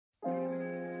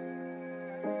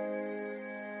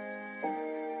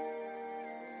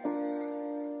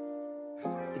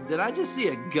Did I just see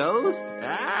a ghost?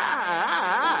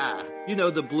 You know,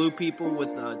 the blue people with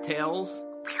tails?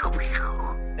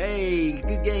 Hey,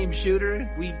 good game, shooter.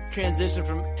 We transition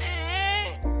from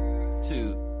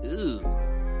to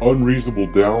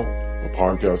Unreasonable Doubt, a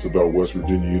podcast about West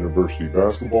Virginia University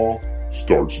basketball,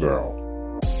 starts now.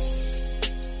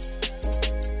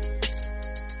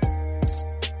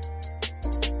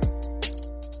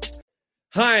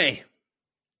 Hi.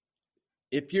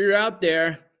 If you're out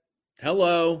there,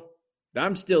 hello.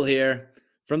 I'm still here.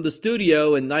 From the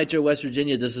studio in Nitro, West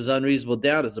Virginia, this is Unreasonable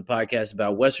Doubt. It's a podcast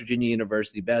about West Virginia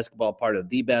University basketball, part of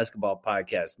the Basketball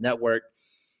Podcast Network.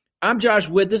 I'm Josh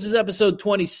Witt. This is episode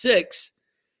 26.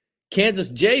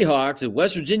 Kansas Jayhawks and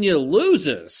West Virginia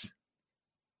loses.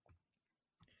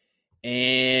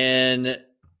 And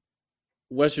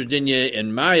West Virginia,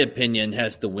 in my opinion,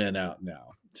 has to win out now.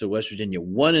 So West Virginia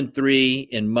 1-3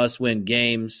 in must-win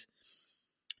games.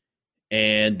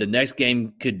 And the next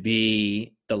game could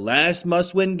be the last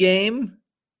must-win game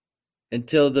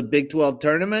until the Big 12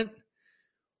 tournament,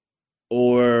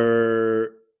 or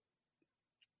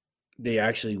they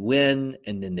actually win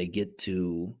and then they get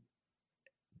to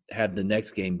have the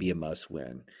next game be a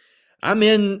must-win.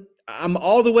 I'm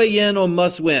all the way in on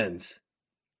must-wins.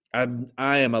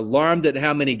 I am alarmed at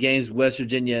how many games West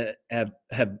Virginia have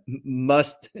had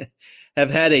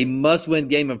a must-win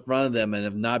game in front of them and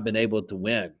have not been able to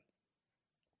win.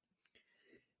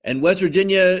 And West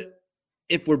Virginia,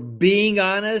 if we're being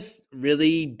honest,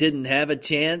 really didn't have a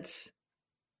chance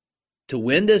to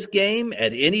win this game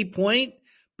at any point.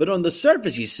 But on the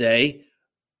surface, you say,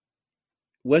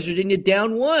 West Virginia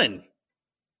down one,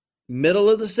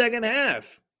 middle of the second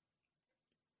half.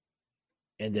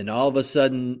 And then all of a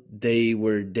sudden, they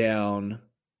were down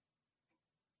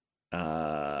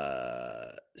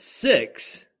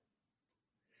 6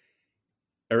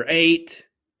 or 8.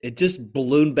 It just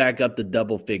ballooned back up to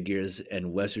double figures,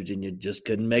 and West Virginia just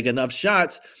couldn't make enough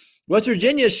shots. West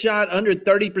Virginia shot under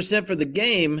 30% for the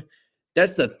game.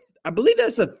 I believe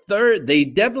that's the third. They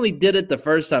definitely did it the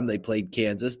first time they played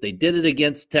Kansas. They did it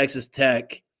against Texas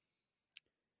Tech.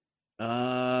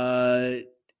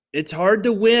 It's hard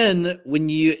to win when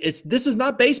this is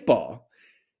not baseball.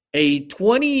 A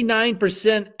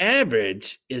 29%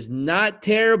 average is not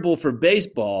terrible for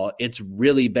baseball. It's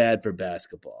really bad for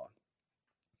basketball.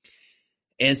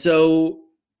 And so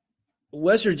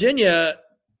West Virginia,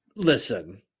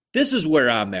 listen, this is where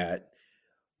I'm at.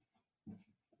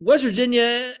 West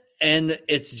Virginia, and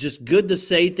it's just good to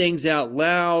say things out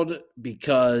loud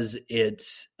because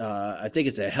I think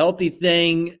it's a healthy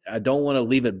thing. I don't want to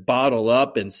leave it bottled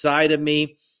up inside of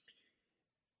me.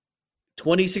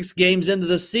 26 games into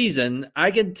the season,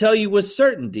 I can tell you with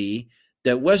certainty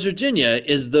that West Virginia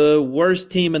is the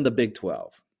worst team in the Big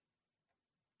 12.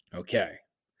 Okay.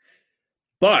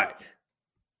 But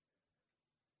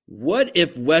what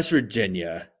if West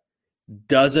Virginia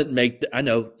doesn't make I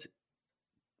know,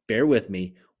 bear with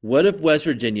me. What if West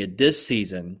Virginia this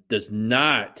season does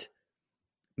not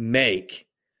make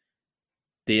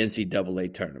the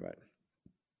NCAA tournament?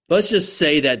 Let's just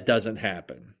say that doesn't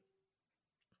happen.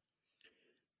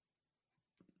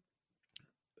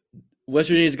 West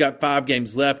Virginia's got 5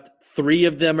 games left. 3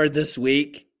 of them are this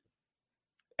week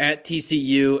at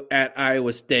TCU, at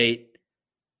Iowa State,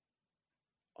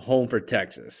 home for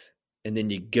Texas. And then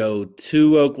you go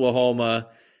to Oklahoma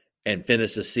and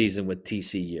finish the season with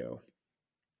TCU.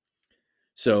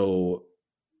 So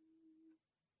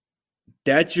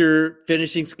that's your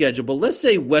finishing schedule. But let's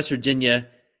say West Virginia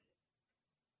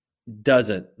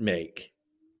doesn't make.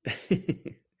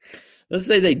 Let's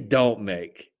say they don't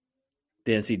make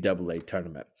the NCAA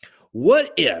tournament.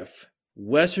 What if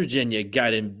West Virginia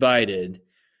got invited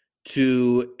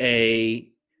to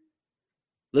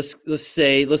let's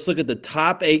look at the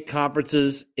top 8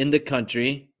 conferences in the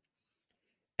country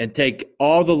and take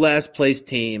all the last place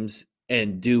teams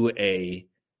and do a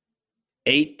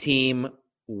 8-team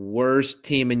worst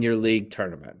team in your league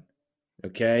tournament.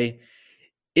 Okay?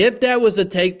 If that was to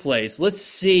take place,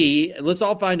 let's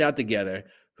all find out together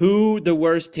who the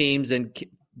worst teams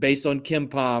based on Kim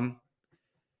Pom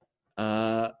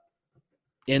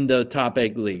in the top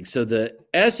 8 leagues. So the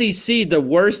SEC, the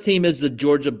worst team is the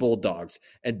Georgia Bulldogs,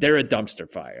 and they're a dumpster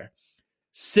fire.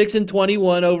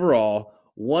 6-21 overall,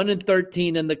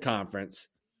 1-13 in the conference.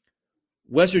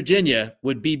 West Virginia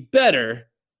would be better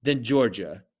than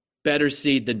Georgia, better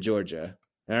seed than Georgia.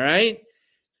 All right?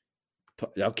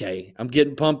 Okay, I'm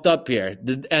getting pumped up here.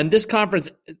 And this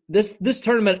conference, this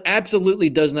tournament absolutely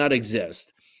does not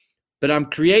exist. But I'm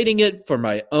creating it for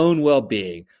my own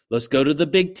well-being. Let's go to the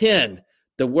Big Ten.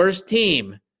 The worst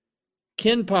team,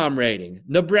 KenPom rating,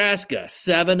 Nebraska,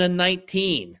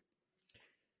 7-19.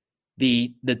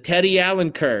 The Teddy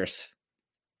Allen curse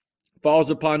falls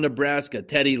upon Nebraska.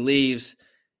 Teddy leaves,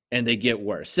 and they get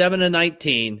worse.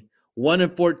 7-19,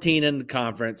 1-14 in the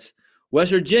conference.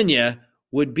 West Virginia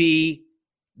would be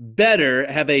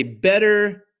better, have a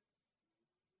better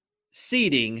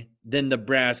seeding than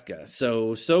Nebraska.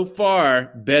 So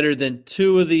far, better than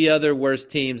two of the other worst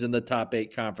teams in the top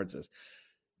 8 conferences.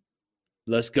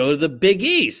 Let's go to the Big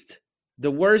East.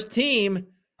 The worst team,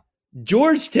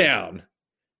 Georgetown.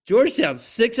 Georgetown,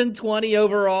 6-20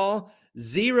 overall,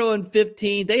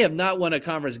 0-15. They have not won a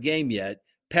conference game yet.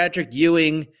 Patrick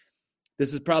Ewing,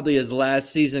 this is probably his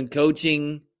last season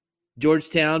coaching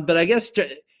Georgetown, but I guess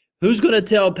who's going to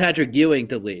tell Patrick Ewing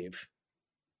to leave?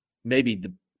 Maybe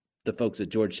the folks at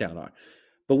Georgetown are.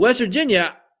 But West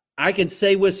Virginia, I can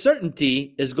say with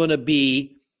certainty, is going to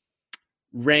be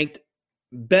ranked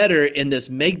better in this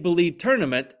make-believe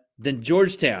tournament than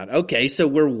Georgetown. Okay, so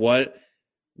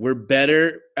we're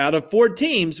better out of 4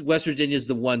 teams. West Virginia is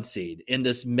the 1 seed in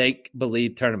this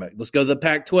make-believe tournament. Let's go to the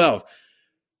Pac-12.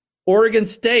 Oregon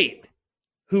State,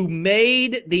 who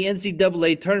made the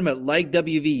NCAA tournament like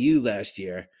WVU last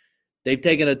year, they've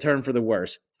taken a turn for the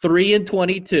worse.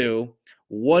 3-22,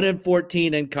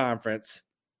 1-14 in conference.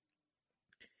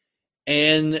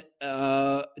 And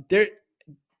I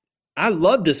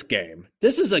love this game.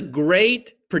 This is a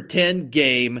great pretend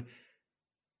game.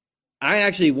 I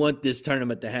actually want this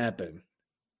tournament to happen.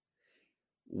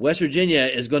 West Virginia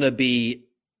is going to be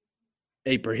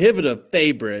a prohibitive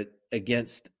favorite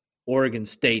against Oregon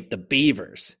State, the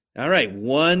Beavers. All right,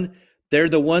 they're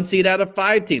the 1 seed out of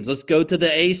 5 teams. Let's go to the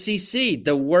ACC,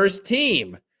 the worst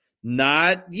team.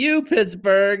 Not you,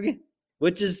 Pittsburgh,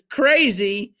 which is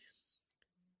crazy.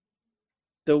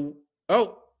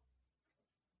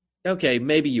 Okay,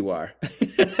 maybe you are.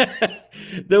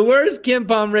 The worst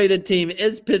KenPom rated team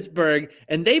is Pittsburgh,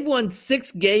 and they've won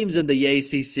 6 games in the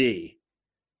ACC.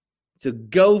 So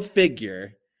go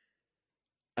figure.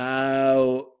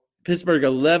 Pittsburgh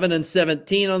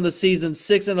 11-17 on the season,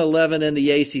 6-11 in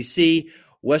the ACC.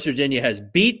 West Virginia has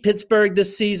beat Pittsburgh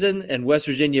this season, and West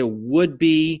Virginia would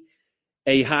be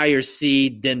a higher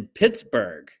seed than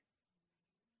Pittsburgh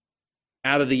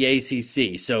out of the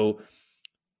ACC. So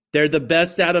they're the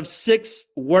best out of 6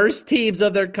 worst teams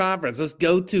of their conference. Let's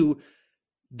go to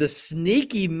the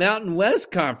sneaky Mountain West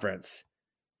Conference.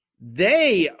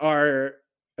 They are,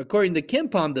 according to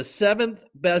KenPom, the 7th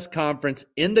best conference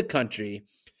in the country,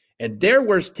 and their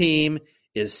worst team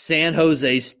is San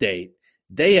Jose State.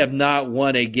 They have not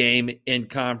won a game in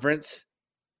conference.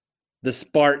 The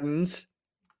Spartans,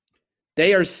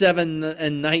 they are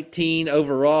 7-19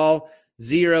 overall,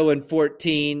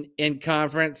 0-14 in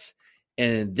conference.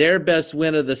 And their best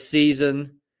win of the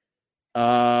season, they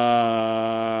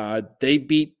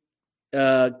beat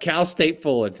Cal State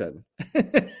Fullerton.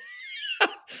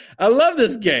 I love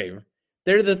this game.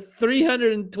 They're the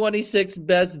 326th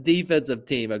best defensive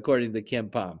team, according to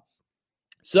KenPom.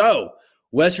 So,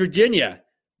 West Virginia,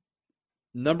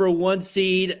 number 1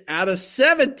 seed out of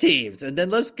 7 teams. And then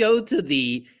let's go to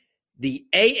the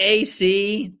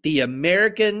AAC, the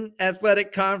American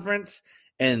Athletic Conference.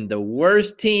 And the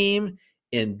worst team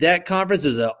in that conference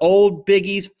is an old Big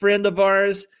East friend of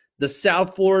ours, the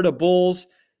South Florida Bulls.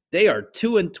 They are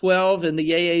 2-12 in the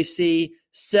AAC,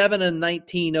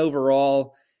 7-19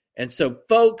 overall. And so,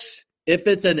 folks, if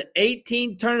it's an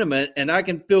 18 tournament, and I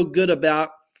can feel good about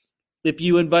if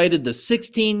you invited the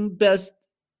 16 best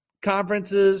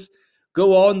conferences,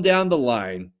 go on down the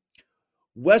line,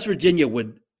 West Virginia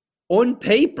would, on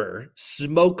paper,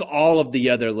 smoke all of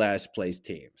the other last place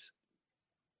teams.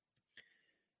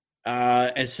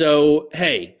 And so,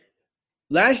 hey,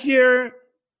 last year,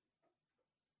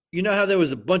 you know how there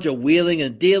was a bunch of wheeling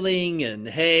and dealing and,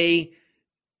 hey,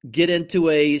 get into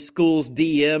a school's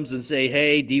DMs and say,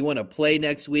 hey, do you want to play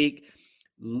next week?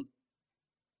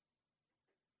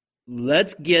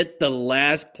 Let's get the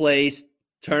last place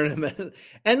tournament.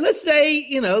 And let's say,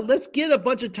 let's get a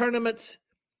bunch of tournaments.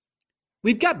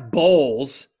 We've got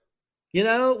bowls.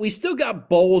 We still got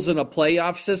bowls in a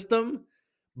playoff system.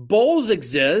 Bowls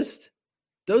exist.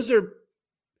 Those are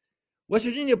West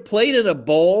Virginia played in a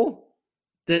bowl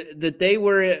that they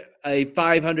were a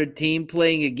 500 team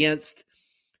playing against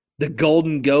the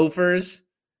Golden Gophers.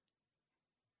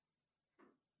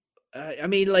 I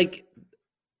mean, like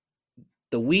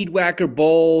the Weed Whacker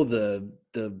Bowl, the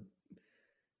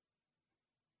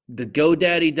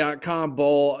GoDaddy.com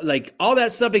Bowl, like all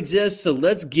that stuff exists. So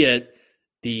let's get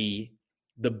the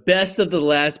best of the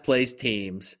last place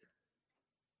teams.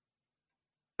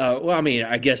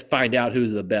 I guess find out who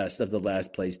the best of the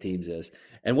last place teams is.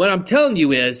 And what I'm telling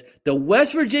you is the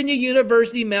West Virginia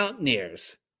University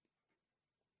Mountaineers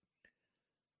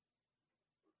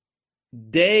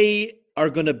they are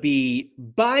going to be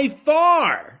by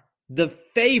far the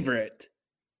favorite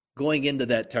going into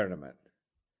that tournament.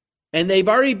 And they've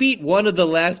already beat one of the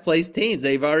last place teams.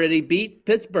 They've already beat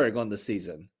Pittsburgh on the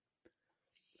season.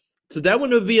 So that one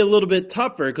would be a little bit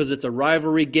tougher because it's a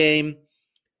rivalry game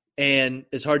and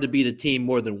it's hard to beat a team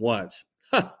more than once.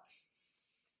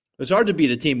 It's hard to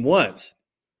beat a team once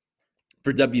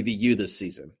for WVU this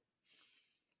season.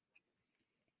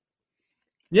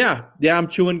 Yeah, I'm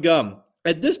chewing gum.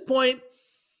 At this point,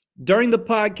 during the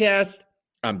podcast,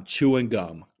 I'm chewing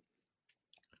gum.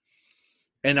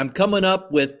 And I'm coming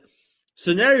up with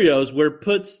scenarios where it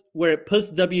puts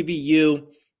WVU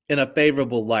in a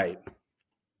favorable light.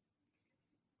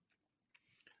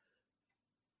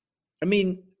 I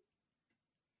mean,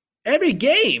 every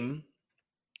game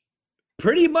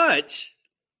pretty much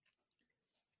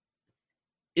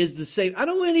is the same. I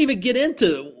don't want to even get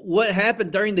into what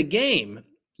happened during the game.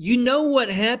 You know what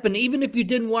happened even if you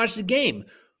didn't watch the game.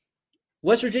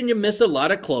 West Virginia missed a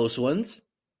lot of close ones.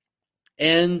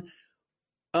 And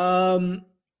that's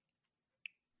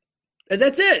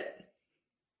it.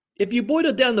 If you boil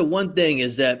it down to one thing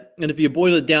is that, and if you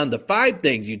boil it down to 5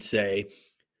 things, you'd say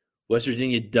West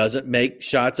Virginia doesn't make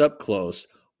shots up close.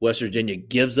 West Virginia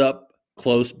gives up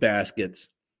close baskets.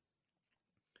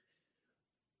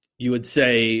 You would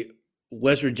say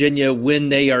West Virginia, when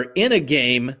they are in a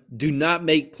game, do not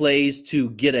make plays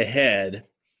to get ahead.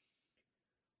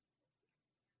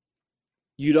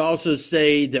 You'd also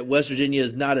say that West Virginia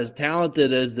is not as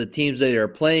talented as the teams that are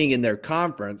playing in their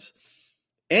conference.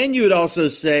 And you would also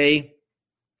say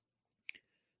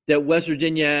that West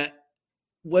Virginia's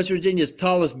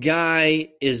tallest guy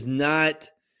is not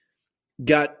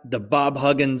got the Bob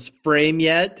Huggins frame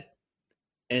yet.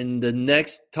 And the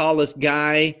next tallest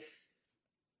guy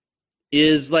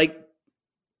is like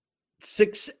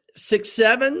 6'7",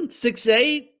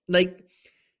 6'8". Like,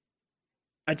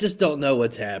 I just don't know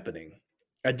what's happening.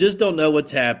 I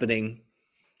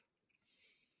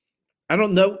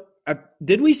don't know.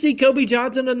 Did we see Kobe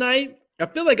Johnson tonight? I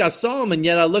feel like I saw him, and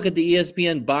yet I look at the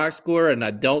ESPN box score, and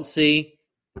I don't see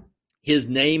his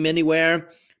name anywhere.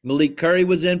 Malik Curry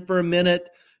was in for a minute.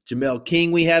 Jamel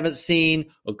King we haven't seen.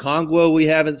 Okongwu we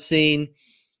haven't seen.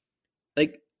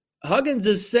 Like, Huggins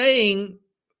is saying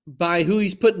by who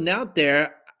he's putting out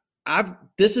there,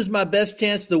 this is my best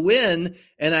chance to win,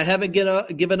 and I haven't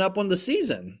given up on the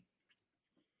season.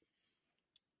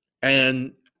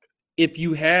 And if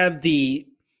you have the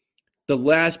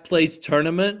last place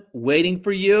tournament waiting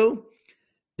for you,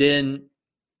 then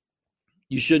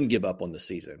you shouldn't give up on the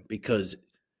season, because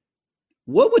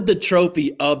what would the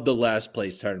trophy of the last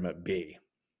place tournament be?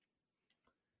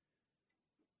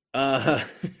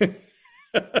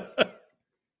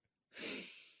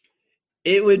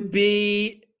 It would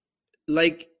be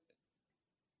like,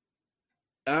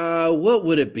 what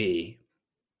would it be?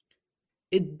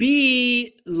 It'd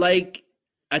be like,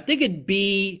 I think it'd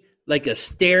be like a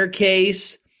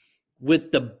staircase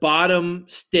with the bottom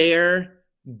stair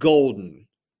golden.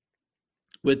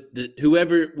 With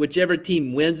whichever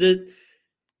team wins it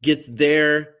gets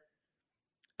there.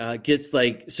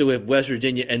 So if West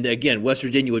Virginia, and again, West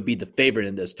Virginia would be the favorite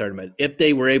in this tournament. If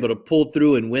they were able to pull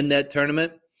through and win that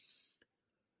tournament,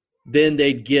 then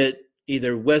they'd get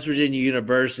either West Virginia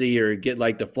University or get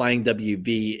like the Flying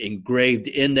WV engraved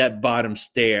in that bottom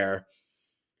stair.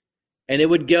 And it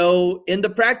would go in the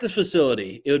practice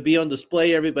facility. It would be on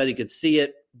display. Everybody could see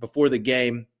it before the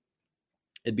game.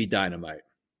 It'd be dynamite.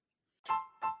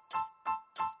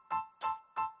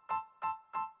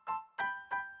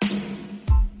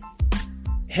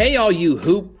 Hey, all you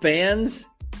hoop fans,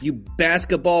 you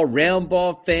basketball round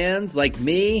ball fans like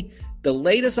me. The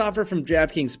latest offer from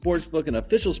DraftKings Sportsbook, an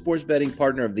official sports betting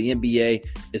partner of the NBA,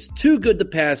 is too good to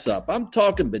pass up. I'm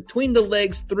talking between the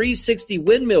legs 360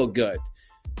 windmill good.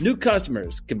 New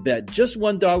customers can bet just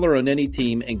 $1 on any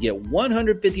team and get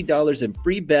 $150 in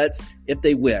free bets if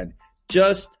they win.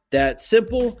 Just that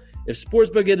simple. If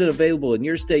Sportsbook isn't available in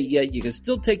your state yet, you can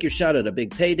still take your shot at a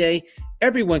big payday.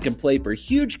 Everyone can play for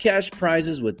huge cash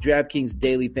prizes with DraftKings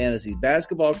Daily Fantasy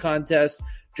Basketball Contest.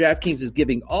 DraftKings is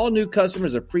giving all new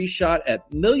customers a free shot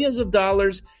at millions of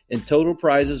dollars in total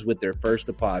prizes with their first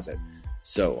deposit.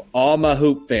 So, all my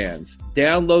hoop fans,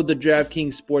 download the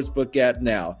DraftKings Sportsbook app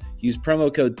now. Use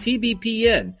promo code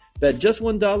TBPN. Bet just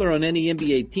 $1 on any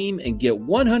NBA team and get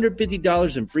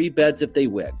 $150 in free bets if they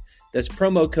win. That's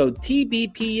promo code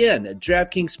TBPN at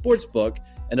DraftKings Sportsbook,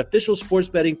 an official sports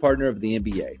betting partner of the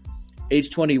NBA. Age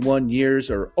 21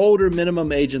 years or older,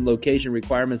 minimum age and location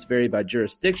requirements vary by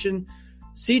jurisdiction.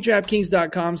 See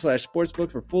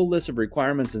DraftKings.com/sportsbook for full list of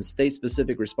requirements and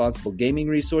state-specific responsible gaming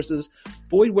resources.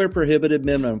 Void where prohibited.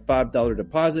 Minimum $5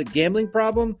 deposit. Gambling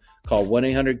problem? Call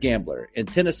 1-800-GAMBLER. In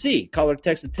Tennessee, call or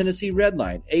text the Tennessee Red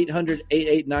Line,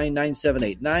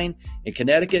 800-889-9789. In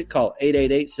Connecticut, call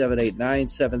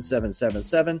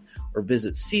 888-789-7777 or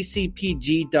visit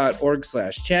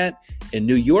ccpg.org/chat. In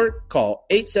New York, call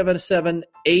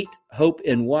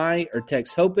 877-8-HOPE-NY or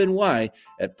text HOPE-NY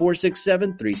at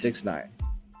 467-369.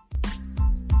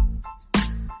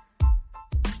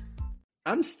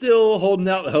 I'm still holding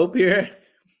out hope here.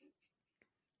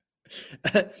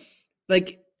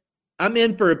 Like, I'm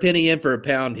in for a penny, in for a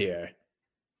pound here.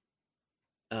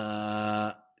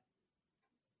 I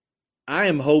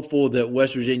am hopeful that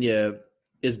West Virginia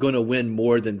is going to win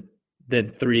more than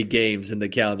 3 games in the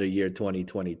calendar year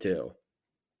 2022.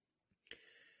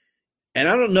 And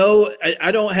I don't know,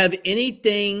 I don't have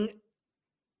anything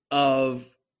of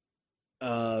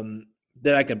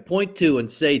that I can point to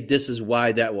and say this is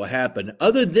why that will happen,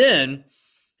 other than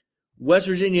West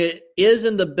Virginia is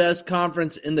in the best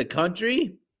conference in the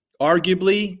country,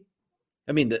 arguably.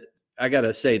 I mean, I got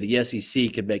to say, the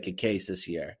SEC could make a case this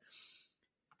year.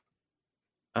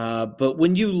 But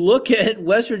when you look at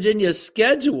West Virginia's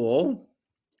schedule,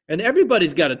 and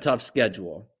everybody's got a tough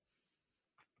schedule,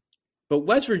 but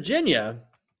West Virginia,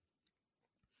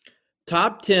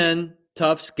 top 10,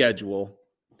 tough schedule.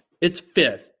 It's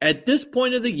 5th. At this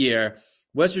point of the year,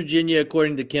 West Virginia,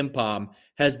 according to Kim Palm,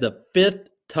 has the 5th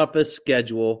toughest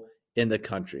schedule in the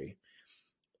country.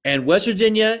 And West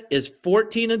Virginia is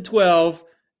 14-12,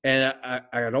 and I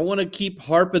don't want to keep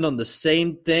harping on the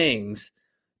same things,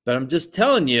 but I'm just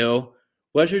telling you,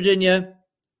 West Virginia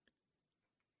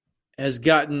has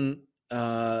gotten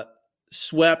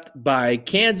swept by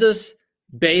Kansas,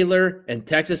 Baylor, and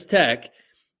Texas Tech,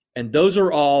 and those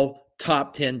are all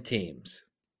top 10 teams.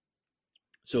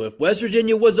 So if West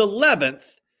Virginia was 11th,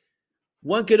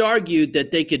 one could argue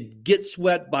that they could get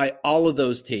swept by all of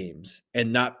those teams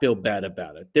and not feel bad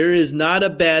about it. There is not a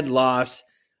bad loss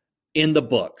in the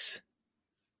books.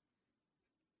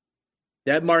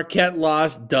 That Marquette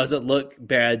loss doesn't look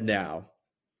bad now.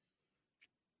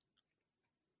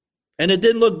 And it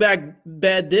didn't look bad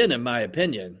then, in my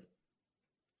opinion.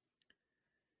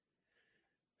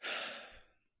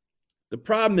 The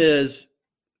problem is,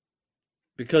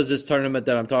 because this tournament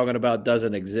that I'm talking about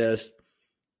doesn't exist,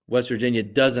 West Virginia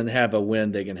doesn't have a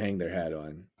win they can hang their hat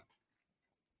on.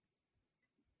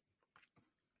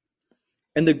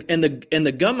 And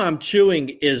the gum I'm chewing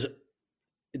is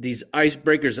these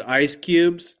Icebreakers ice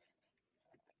cubes,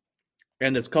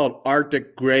 and it's called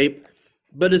Arctic Grape,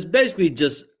 but it's basically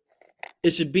just,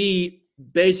 it should be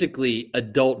basically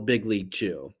adult Big League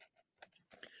Chew.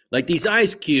 Like these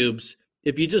ice cubes,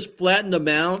 if you just flattened them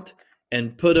out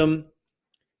and put them,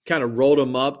 kind of rolled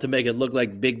them up to make it look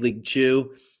like Big League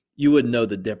Chew, you wouldn't know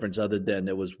the difference other than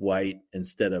it was white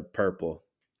instead of purple.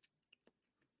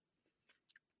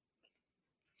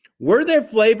 Were there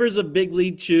flavors of Big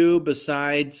League Chew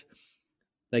besides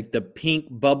like the pink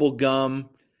bubble gum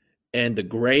and the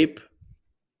grape?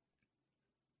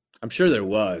 I'm sure there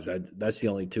was. That's the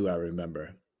only 2 I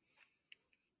remember.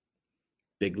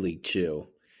 Big League Chew.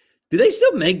 Do they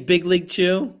still make Big League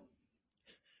Chew?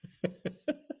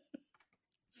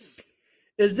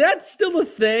 Is that still a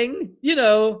thing? You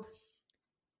know,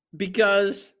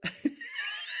 because,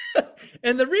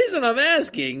 and the reason I'm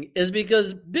asking is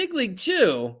because Big League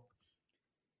Chew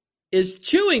is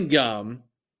chewing gum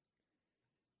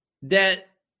that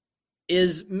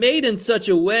is made in such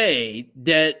a way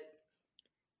that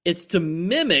it's to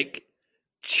mimic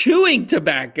chewing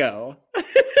tobacco.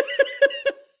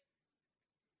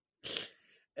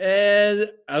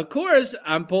 And of course,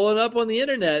 I'm pulling up on the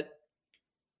internet.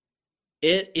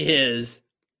 It is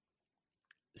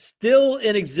still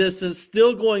in existence,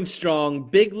 still going strong,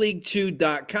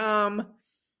 bigleaguechew.com.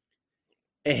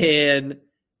 And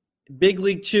Big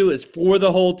League Chew is for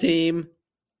the whole team.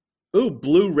 Ooh,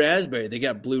 blue raspberry. They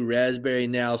got blue raspberry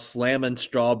now, slamming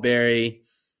strawberry,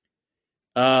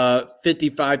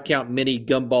 55 count mini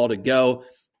gumball to go.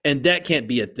 And that can't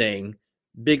be a thing.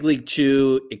 Big League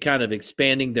Chew, it kind of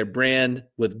expanding their brand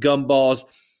with gumballs.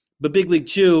 But Big League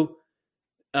Chew,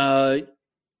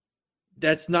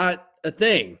 that's not a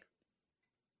thing.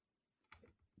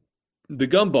 The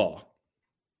gumball.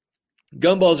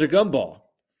 Gumballs are gumball.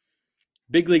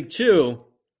 Big League Chew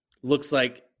looks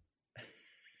like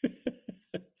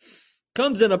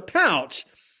comes in a pouch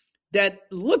that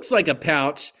looks like a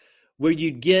pouch where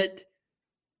you'd get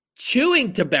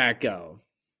chewing tobacco.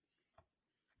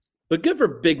 But good for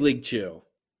Big League Chew.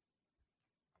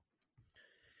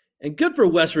 And good for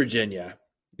West Virginia,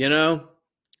 you know?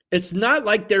 It's not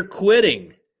like they're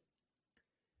quitting.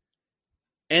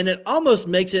 And it almost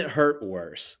makes it hurt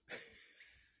worse.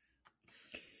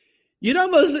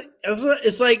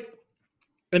 It's like,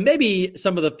 and maybe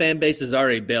some of the fan base has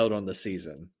already bailed on the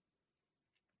season.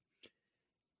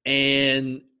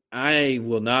 And I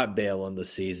will not bail on the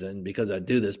season because I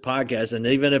do this podcast. And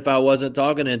even if I wasn't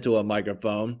talking into a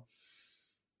microphone,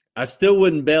 I still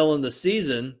wouldn't bail on the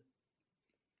season.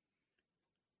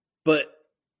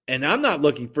 And I'm not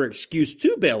looking for an excuse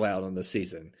to bail out on the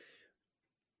season.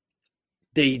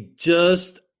 They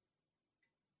just,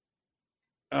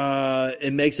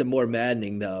 it makes it more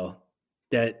maddening though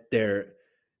that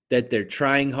they're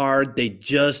trying hard. They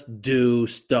just do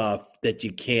stuff that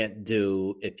you can't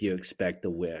do if you expect to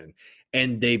win.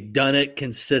 And they've done it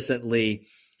consistently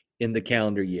in the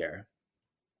calendar year.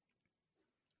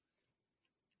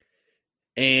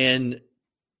 And,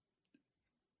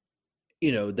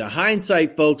 the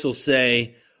hindsight folks will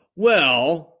say,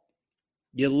 well,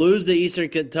 you lose to Eastern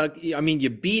Kentucky. I mean, you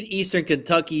beat Eastern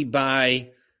Kentucky by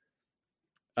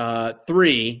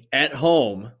 3 at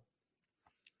home.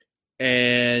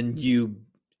 And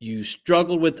you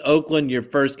struggled with Oakland your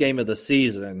first game of the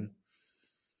season,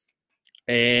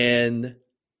 and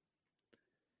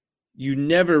you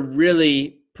never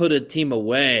really put a team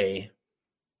away,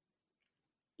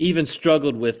 even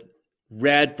struggled with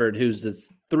Radford, who's the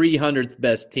 300th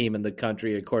best team in the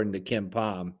country, according to Kim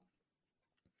Palm.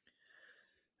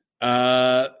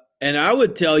 And I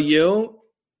would tell you,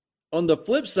 on the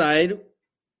flip side,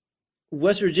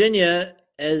 West Virginia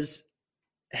has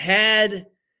had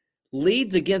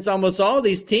leads against almost all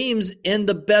these teams in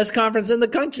the best conference in the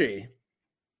country.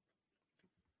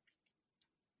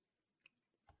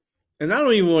 And I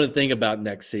don't even want to think about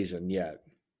next season yet.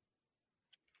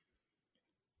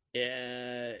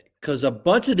 Because a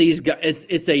bunch of these guys,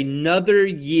 it's another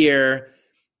year.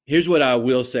 Here's what I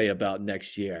will say about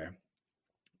next year.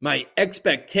 My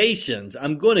expectations,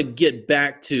 I'm going to get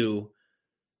back to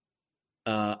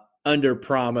under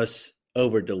promise,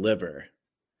 over deliver.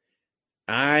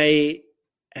 I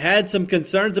had some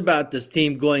concerns about this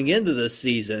team going into this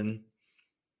season,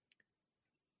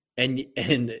 and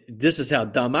this is how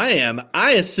dumb I am.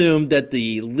 I assumed that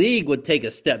the league would take a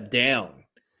step down,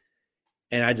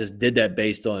 and I just did that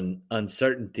based on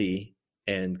uncertainty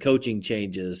and coaching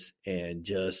changes and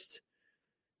just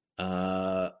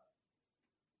how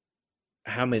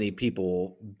many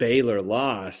people Baylor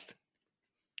lost.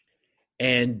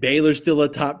 And Baylor's still a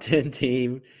top 10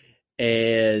 team,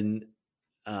 and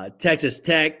Texas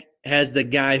Tech has the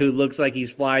guy who looks like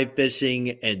he's fly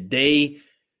fishing, and they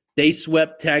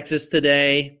swept Texas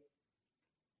today,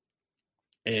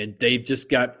 and they've just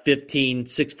got 15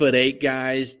 6'8"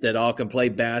 guys that all can play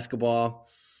basketball.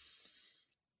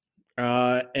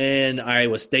 And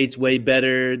Iowa State's way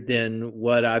better than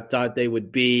what I thought they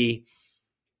would be,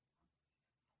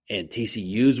 and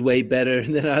TCU's way better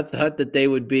than I thought that they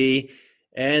would be.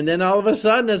 And then all of a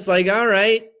sudden, it's like, all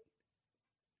right.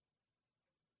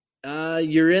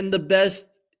 You're in the best.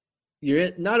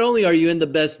 Not only are you in the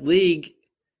best league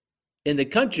in the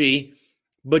country,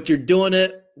 but you're doing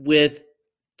it with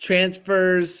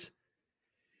transfers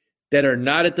that are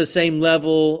not at the same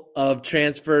level of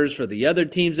transfers for the other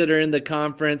teams that are in the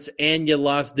conference. And you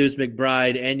lost Deuce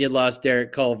McBride, and you lost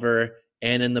Derek Culver,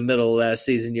 and in the middle of last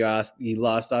season you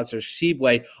lost Oscar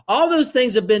Tshiebwe. All those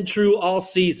things have been true all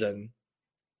season,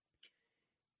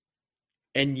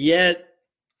 and yet.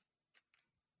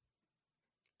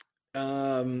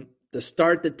 The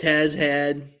start that Taz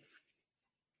had,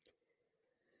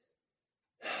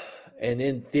 and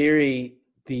in theory,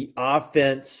 the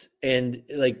offense and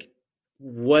like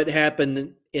what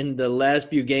happened in the last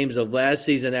few games of last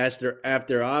season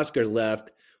after Oscar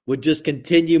left would just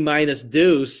continue minus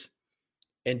Deuce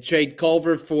and trade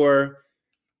Culver for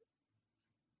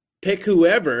pick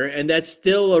whoever, and that's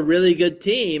still a really good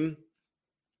team.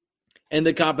 And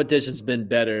the competition's been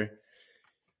better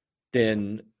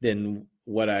than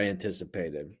what I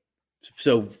anticipated.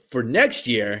 So for next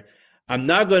year, I'm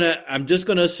just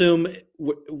going to assume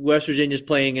West Virginia's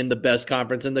playing in the best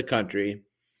conference in the country,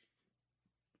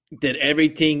 that every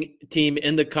team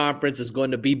in the conference is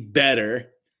going to be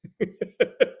better.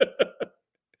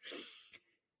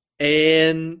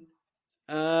 and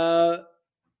I'll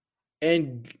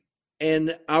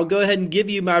go ahead and give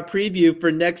you my preview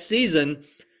for next season.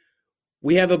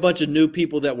 We have a bunch of new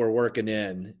people that we're working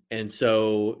in, and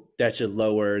so that should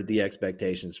lower the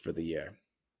expectations for the year.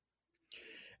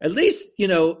 At least,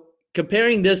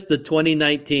 comparing this to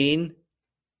 2019,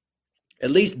 at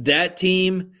least that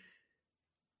team,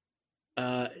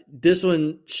 this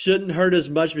one shouldn't hurt as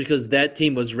much because that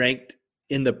team was ranked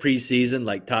in the preseason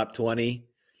like top 20.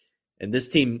 And this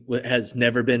team has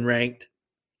never been ranked.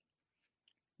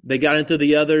 They got into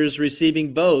the others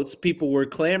receiving votes. People were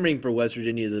clamoring for West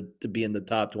Virginia to be in the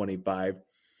top 25.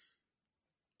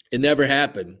 It never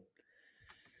happened.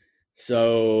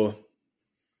 So,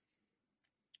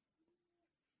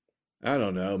 I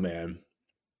don't know, man.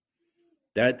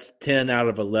 That's 10 out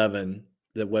of 11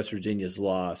 that West Virginia's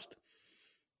lost.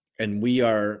 And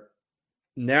we're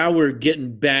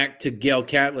getting back to Gail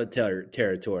Catlett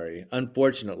territory,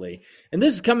 unfortunately. And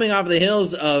this is coming off the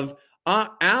heels of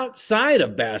outside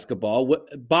of basketball.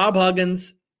 Bob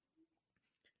Huggins,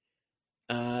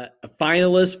 a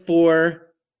finalist for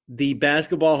the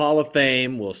Basketball Hall of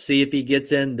Fame. We'll see if he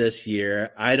gets in this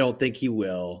year. I don't think he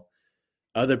will.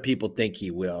 Other people think he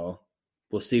will.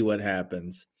 We'll see what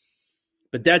happens.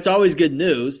 But that's always good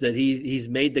news that he's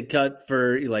made the cut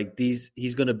for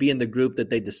he's going to be in the group that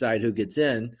they decide who gets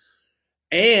in.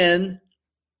 And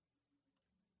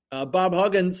Bob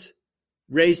Huggins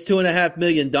raised $2.5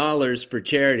 million for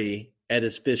charity at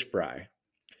his fish fry.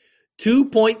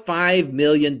 $2.5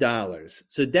 million.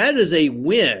 So that is a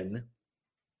win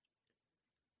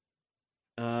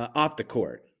off the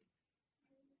court.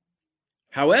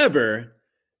 However,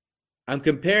 I'm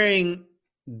comparing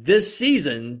this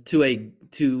season to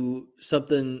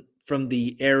something from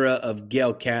the era of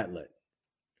Gail Catlett.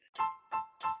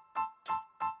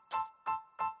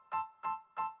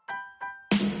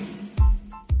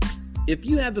 If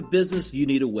you have a business, you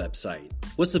need a website.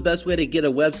 What's the best way to get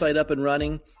a website up and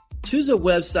running? Choose a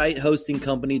website hosting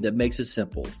company that makes it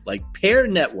simple, like Pair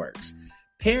Networks.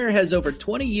 Pair has over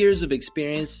 20 years of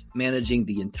experience managing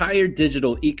the entire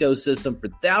digital ecosystem for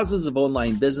thousands of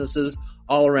online businesses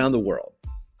all around the world.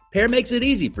 Pair makes it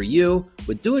easy for you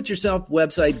with do-it-yourself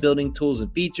website building tools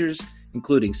and features,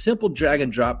 including simple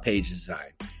drag-and-drop page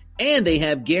design. And they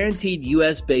have guaranteed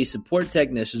U.S.-based support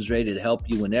technicians ready to help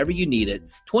you whenever you need it,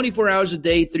 24 hours a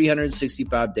day,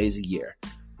 365 days a year.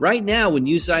 Right now, when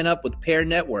you sign up with Pair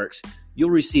Networks, you'll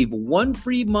receive 1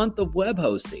 free month of web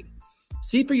hosting.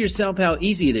 See for yourself how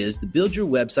easy it is to build your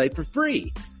website for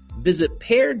free. Visit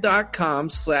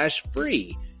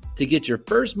pair.com/free to get your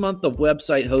first month of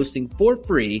website hosting for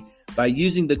free by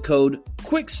using the code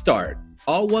QUICKSTART,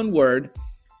 all one word,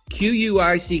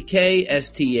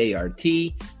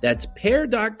 QUICKSTART. That's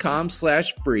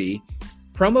pair.com/free,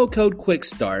 promo code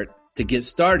QUICKSTART to get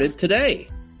started today.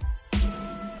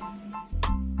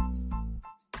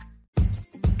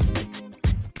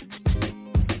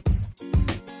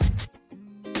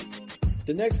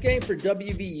 The next game for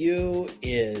WVU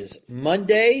is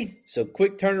Monday, so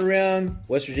quick turnaround.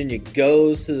 West Virginia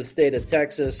goes to the state of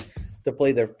Texas to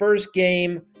play their first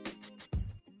game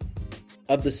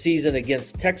of the season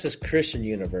against Texas Christian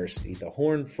University, the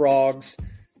Horned Frogs,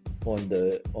 on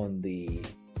the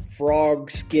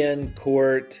frog skin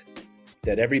court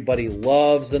that everybody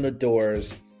loves and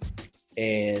adores.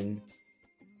 And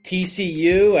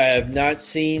TCU, I have not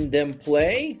seen them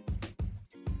play.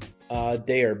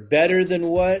 They are better than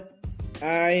what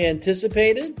I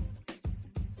anticipated.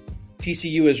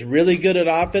 TCU is really good at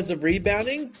offensive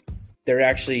rebounding. Their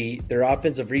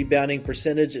offensive rebounding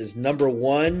percentage is number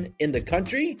 1 in the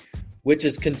country, which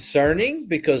is concerning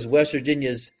because West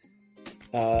Virginia's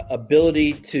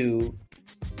ability to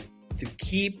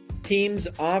keep teams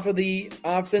off of the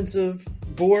offensive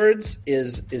boards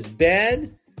is bad.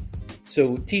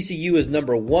 So TCU is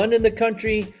number 1 in the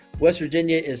country. West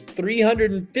Virginia is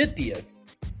 350th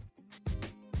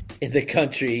in the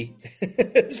country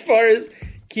as far as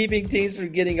keeping teams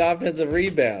from getting offensive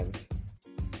rebounds.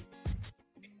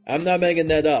 I'm not making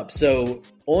that up. So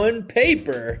on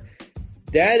paper,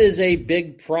 that is a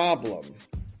big problem.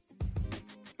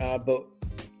 But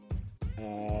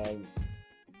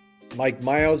Mike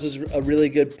Miles is a really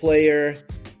good player.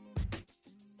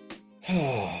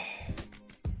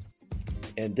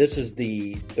 And this is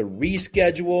the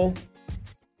reschedule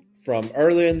from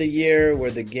earlier in the year where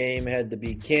the game had to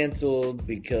be canceled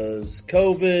because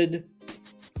COVID,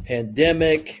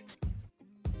 pandemic.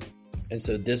 And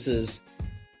so this is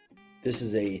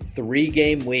a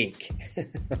 3-game week. Oh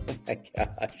my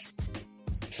gosh.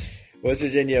 West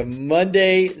Virginia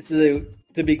Monday. So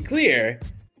to be clear,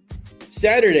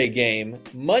 Saturday game,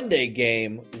 Monday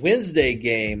game, Wednesday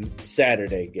game,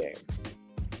 Saturday game.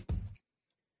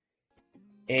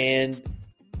 And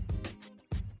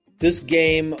this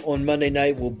game on Monday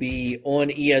night will be on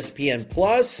ESPN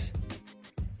Plus.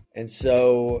 And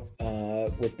so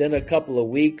within a couple of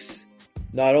weeks,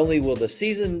 not only will the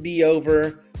season be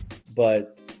over,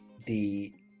 but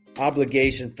the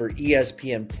obligation for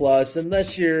ESPN Plus,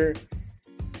 unless you're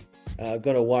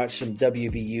going to watch some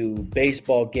WVU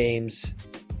baseball games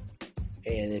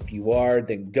And if you are,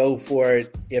 then go for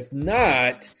it. If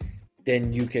not,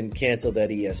 then you can cancel that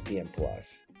ESPN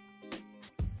Plus.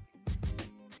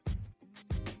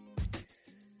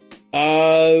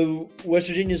 West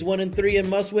Virginia's 1-3 in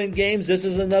must-win games. This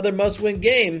is another must-win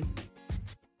game,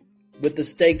 with the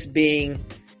stakes being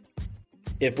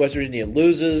if West Virginia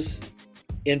loses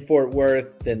in Fort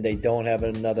Worth, then they don't have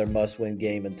another must-win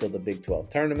game until the Big 12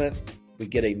 tournament. We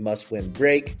get a must-win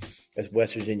break. As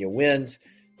West Virginia wins,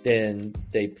 then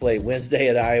they play Wednesday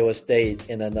at Iowa State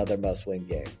in another must-win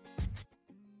game.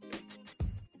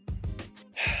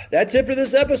 That's it for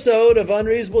this episode of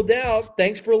Unreasonable Doubt.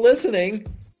 Thanks for listening.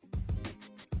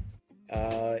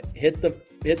 Hit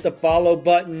the follow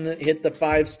button, hit the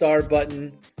 5-star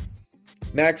button.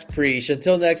 Max Preach.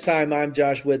 Until next time, I'm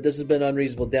Josh Wood. This has been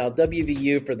Unreasonable Doubt,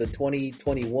 WVU for the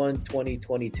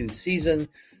 2021-2022 season.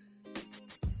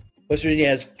 West Virginia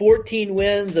has 14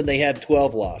 wins and they have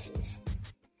 12 losses.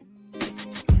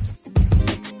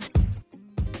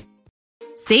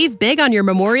 Save big on your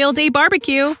Memorial Day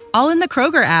barbecue, all in the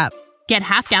Kroger app. Get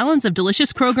half gallons of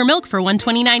delicious Kroger milk for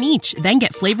 $1.29 each. Then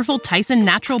get flavorful Tyson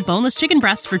natural boneless chicken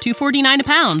breasts for $2.49 a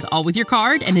pound, all with your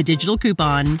card and a digital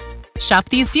coupon. Shop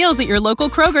these deals at your local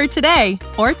Kroger today,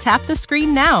 or tap the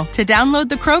screen now to download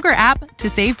the Kroger app to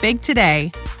save big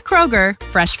today. Kroger,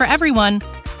 fresh for everyone.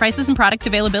 Prices and product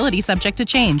availability subject to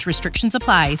change. Restrictions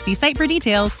apply. See site for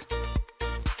details.